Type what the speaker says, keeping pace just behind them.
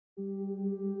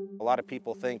A lot of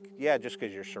people think, yeah, just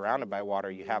because you're surrounded by water,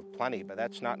 you have plenty, but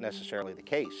that's not necessarily the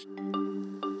case.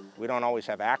 We don't always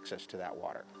have access to that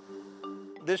water.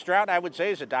 This drought, I would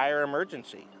say, is a dire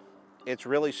emergency. It's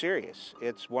really serious.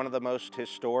 It's one of the most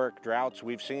historic droughts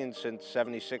we've seen since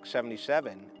 76,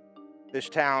 77. This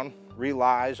town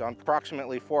relies on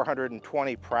approximately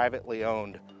 420 privately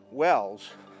owned wells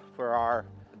for our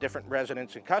different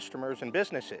residents and customers and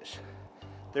businesses.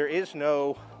 There is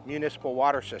no municipal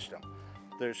water system.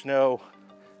 There's no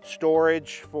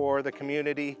storage for the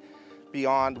community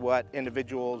beyond what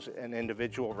individuals and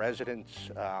individual residents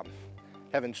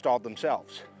have installed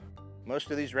themselves.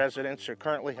 Most of these residents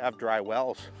currently have dry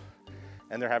wells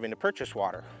and they're having to purchase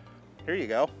water. Here you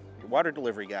go, your water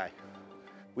delivery guy.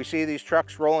 We see these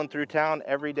trucks rolling through town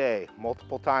every day,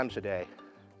 multiple times a day.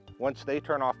 Once they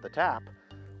turn off the tap,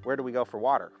 where do we go for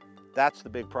water? That's the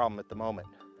big problem at the moment.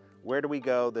 Where do we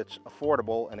go that's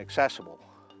affordable and accessible?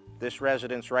 This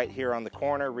residence right here on the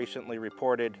corner recently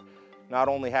reported not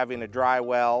only having a dry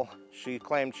well, she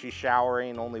claimed she's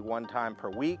showering only one time per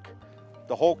week.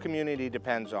 The whole community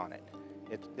depends on it.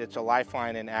 It's a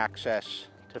lifeline and access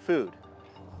to food.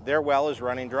 Their well is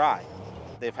running dry.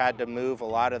 They've had to move a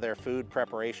lot of their food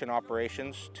preparation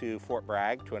operations to Fort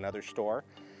Bragg, to another store.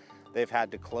 They've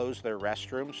had to close their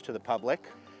restrooms to the public,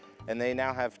 and they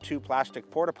now have 2 plastic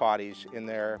porta potties in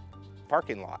their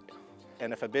parking lot.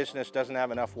 And if a business doesn't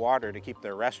have enough water to keep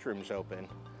their restrooms open,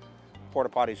 porta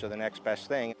potties are the next best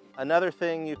thing. Another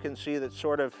thing you can see that's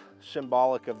sort of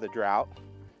symbolic of the drought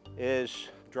is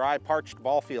dry, parched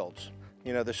ball fields.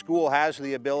 You know, the school has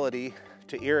the ability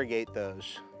to irrigate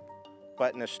those,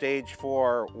 but in a stage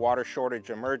 4 water shortage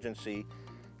emergency,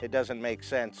 it doesn't make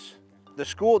sense. The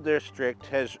school district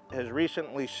has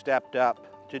recently stepped up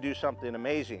to do something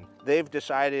amazing. They've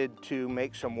decided to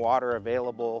make some water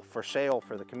available for sale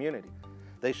for the community.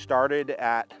 They started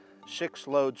at 6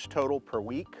 loads total per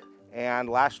week, and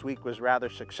last week was rather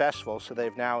successful, so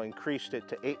they've now increased it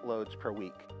to 8 loads per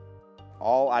week.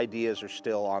 All ideas are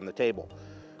still on the table.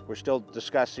 We're still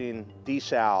discussing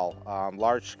desal,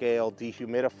 large-scale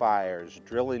dehumidifiers,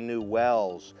 drilling new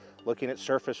wells, looking at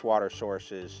surface water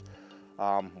sources,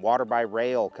 water by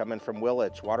rail coming from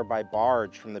Willits, water by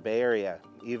barge from the Bay Area,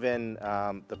 even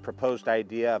the proposed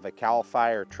idea of a CAL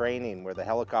FIRE training where the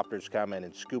helicopters come in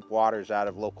and scoop waters out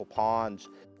of local ponds.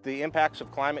 The impacts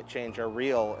of climate change are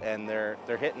real and they're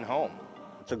hitting home.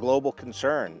 It's a global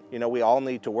concern. You know, we all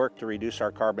need to work to reduce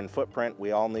our carbon footprint.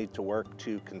 We all need to work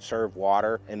to conserve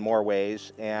water in more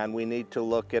ways, and we need to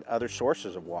look at other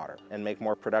sources of water and make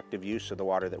more productive use of the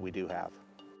water that we do have.